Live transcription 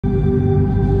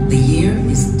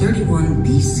is 31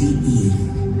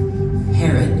 BCE.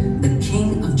 Herod, the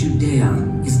king of Judea,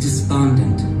 is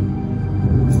despondent.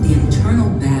 The internal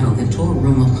battle that tore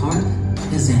Rome apart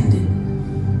has ended.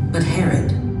 But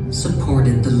Herod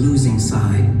supported the losing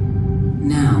side.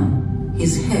 Now,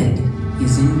 his head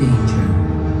is in danger.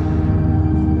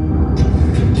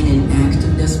 In an act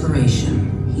of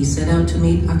desperation, he set out to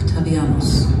meet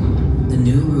Octavianus, the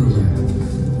new ruler,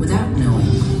 without knowing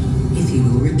if he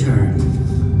will return.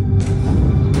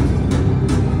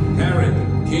 Herod,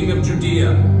 king of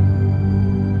Judea.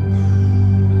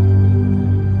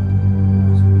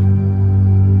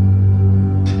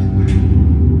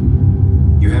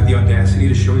 You have the audacity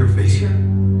to show your face here?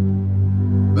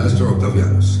 Master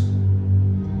Octavianus,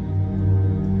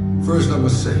 first I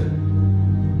must say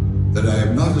that I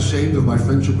am not ashamed of my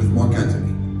friendship with Mark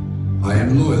Antony. I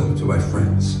am loyal to my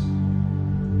friends.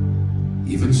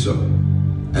 Even so,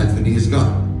 Antony is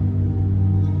gone.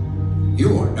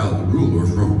 You are now the ruler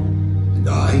of Rome, and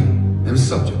I am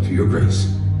subject to your grace.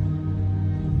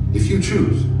 If you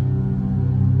choose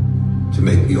to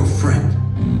make me your friend,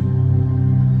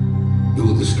 you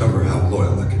will discover how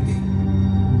loyal I can be.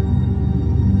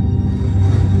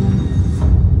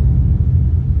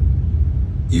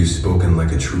 You've spoken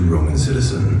like a true Roman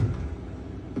citizen.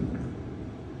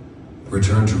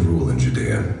 Return to rule in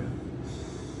Judea.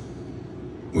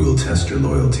 We will test your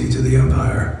loyalty to the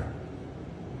Empire.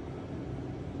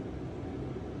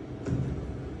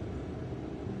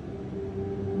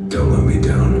 Don't let me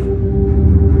down.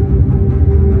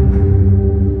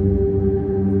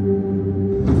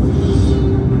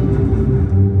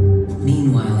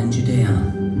 Meanwhile, in Judea,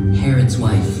 Herod's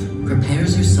wife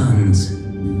prepares her sons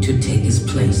to take his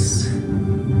place.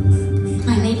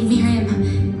 My lady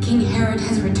Miriam, King Herod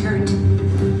has returned.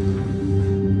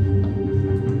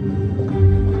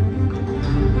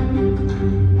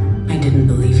 I didn't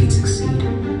believe he'd succeed.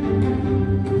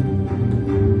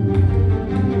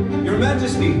 Your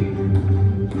Majesty!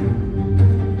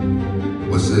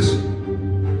 What's this?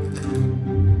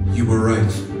 You were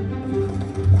right.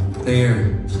 They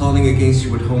are plotting against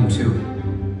you at home, too.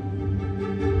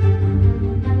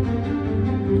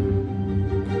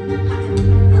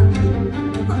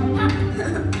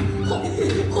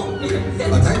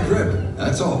 A tight grip,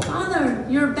 that's all. Father,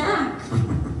 you're back.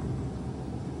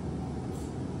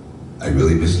 I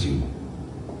really missed you.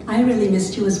 I really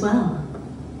missed you as well.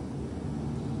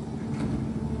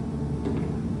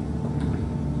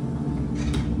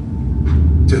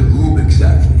 To whom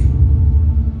exactly?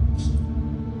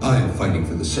 I am fighting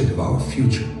for the sake of our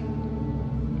future.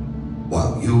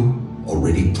 While you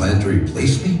already plan to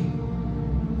replace me,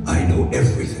 I know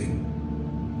everything.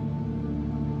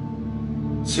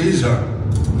 Caesar!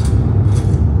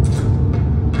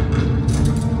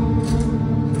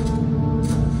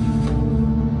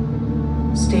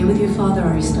 Stay with your father,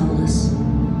 Aristobulus.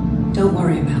 Don't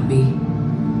worry about me.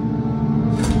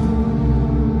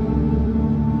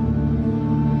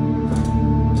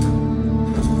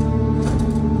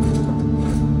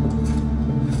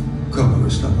 Come,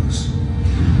 Aristobulus.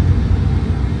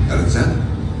 Alexander,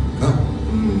 come.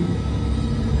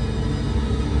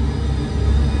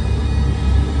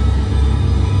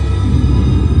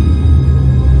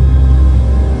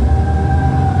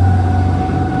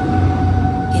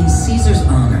 In Caesar's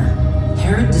honor,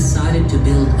 Herod decided to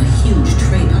build a huge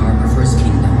trade harbor for his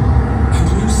kingdom, and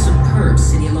a new superb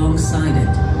city alongside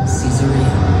it,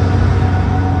 Cesarea.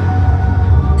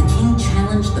 The king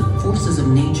challenged the forces of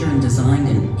nature and designed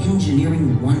an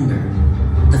engineering wonder,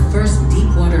 the first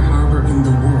deep-water harbor in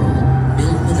the world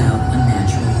built without a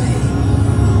natural bay.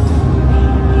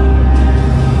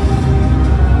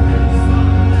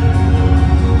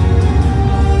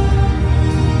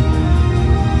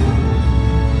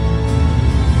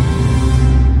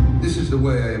 This is the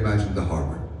way I imagined the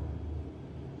harbor.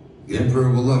 The Emperor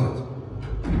will love it.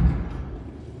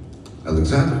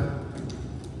 Alexander,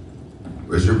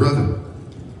 where's your brother?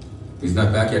 He's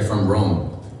not back yet from Rome.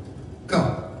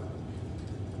 Come.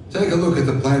 Take a look at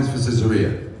the plans for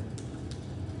Cesarea.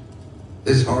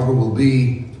 This harbor will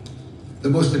be the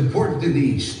most important in the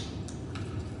East,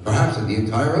 perhaps in the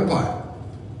entire empire.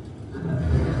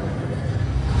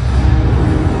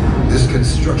 This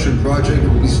construction project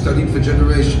will be studied for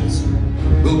generations.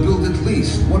 We'll build at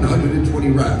least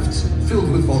 120 rafts filled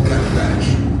with volcanic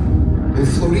ash. We'll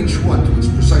float each one to its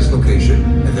precise location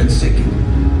and then sink it.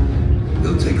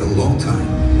 It'll take a long time,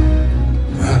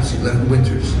 perhaps 11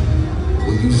 winters.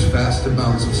 We'll use vast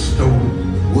amounts of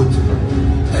stone, wood,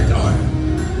 and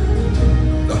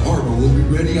iron. The harbor will be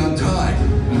ready on time,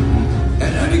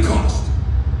 at any cost.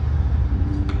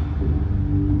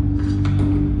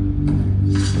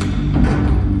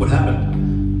 What happened?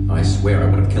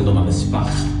 killed him on the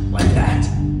spot, like that.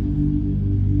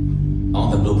 On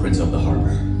the blueprints of the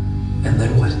harbor. And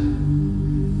then what?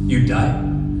 You die?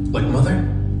 Like Mother?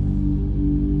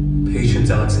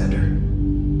 Patience, Alexander.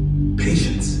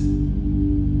 Patience.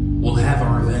 We'll have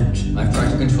our revenge. I've tried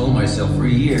to control myself for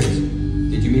years.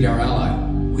 Did you meet our ally?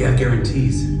 We have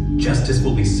guarantees. Justice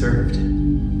will be served.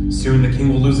 Soon the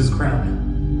king will lose his crown.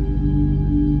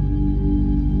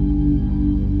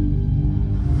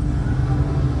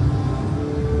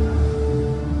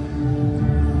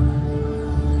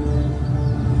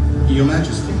 Your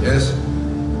Majesty. Yes?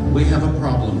 We have a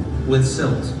problem with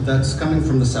silt that's coming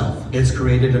from the south. It's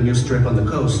created a new strip on the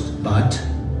coast, but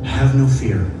have no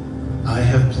fear. I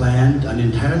have planned an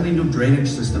entirely new drainage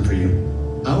system for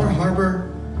you. Our harbor,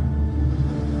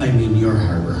 I mean your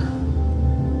harbor,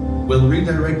 will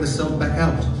redirect the silt back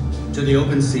out to the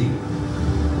open sea.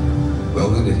 Well,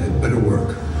 then it had better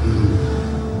work.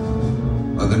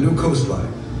 On the new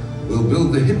coastline, we'll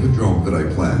build the hippodrome that I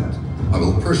planned. I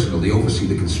will personally oversee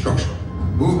the construction.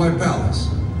 Move my palace.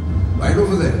 Right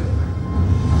over there.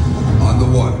 On the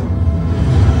water.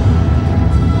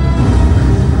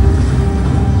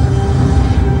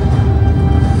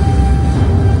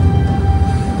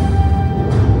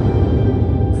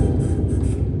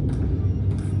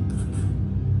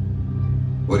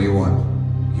 What do you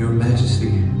want? Your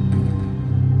Majesty.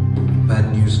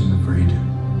 Bad news, I'm afraid.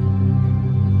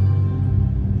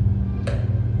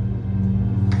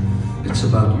 It's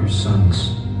about your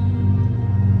sons.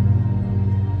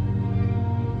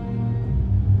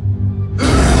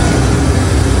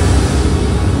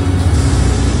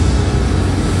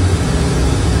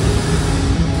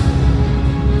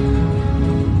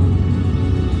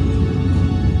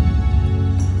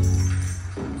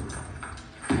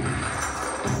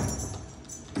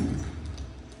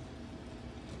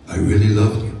 I really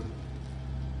loved you.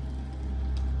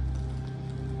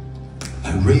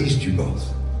 I raised you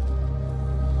both.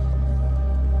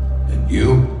 And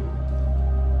you?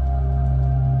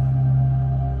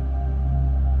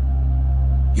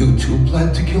 You too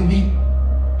planned to kill me?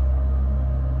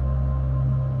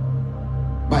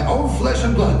 My own flesh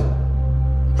and blood.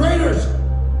 Traitors!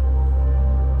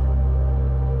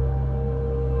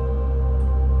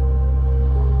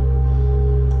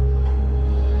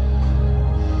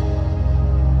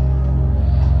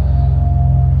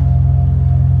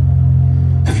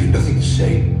 Have you nothing to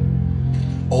say?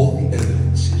 All the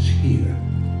evidence is here,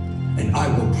 and I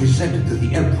will present it to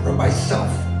the Emperor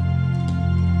myself.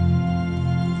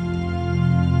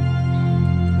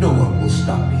 No one will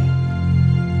stop me.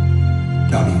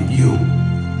 Not even you.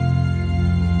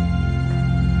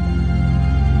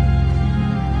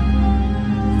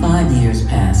 "5 years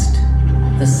passed.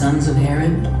 The sons of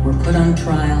Herod were put on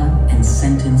trial and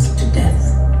sentenced to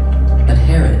death. But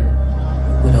Herod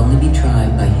would only be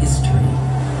tried by history.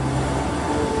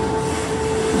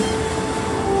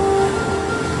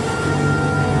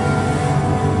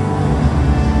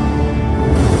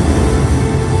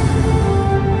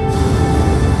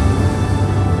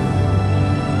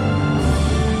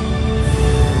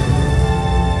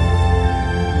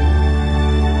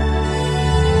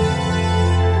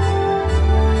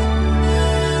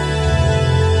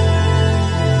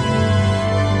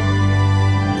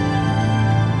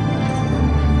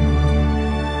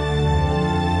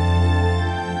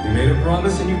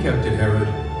 And you kept it, Herod.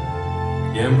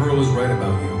 The Emperor was right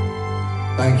about you.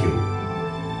 Thank you.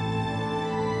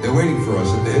 They're waiting for us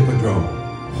at the Hippodrome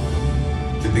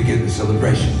to begin the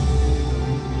celebration.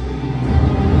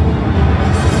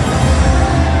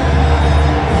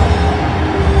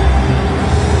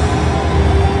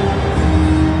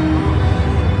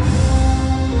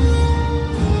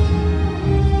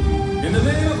 In the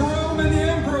name of Rome and the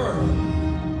Emperor,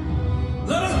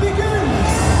 let us begin!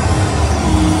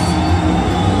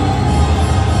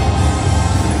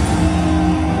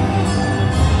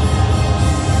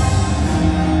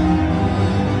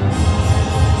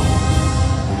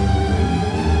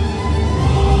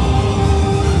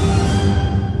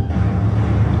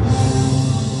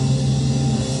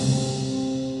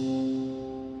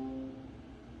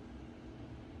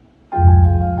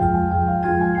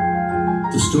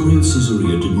 The story of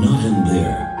Cesarea did not end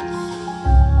there.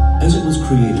 As it was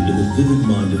created in the vivid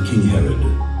mind of King Herod,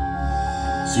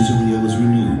 Cesarea was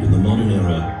renewed in the modern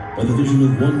era by the vision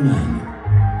of one man,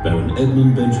 Baron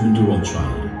Edmund Benjamin de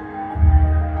Rothschild.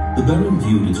 The Baron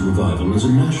viewed its revival as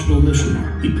a national mission.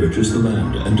 He purchased the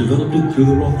land and developed it through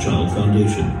the Rothschild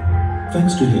Foundation.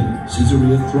 Thanks to him,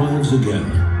 Cesarea thrives again,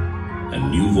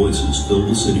 and new voices fill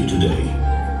the city today.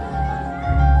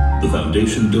 The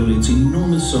foundation donates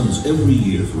enormous sums every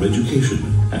year for education,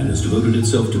 and has devoted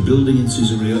itself to building in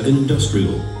Cesarea an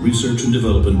industrial, research and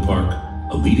development park,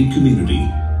 a leading community,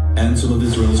 and some of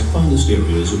Israel's finest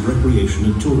areas of recreation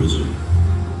and tourism.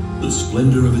 The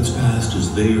splendor of its past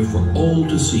is there for all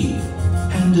to see,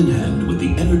 hand in hand with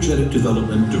the energetic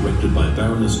development directed by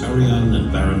Baroness Ariane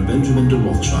and Baron Benjamin de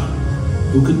Rothschild,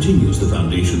 who continues the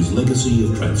Foundation's legacy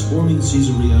of transforming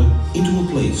Cesarea into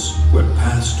a place where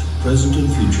past, present,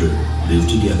 and future live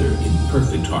together in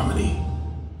perfect harmony.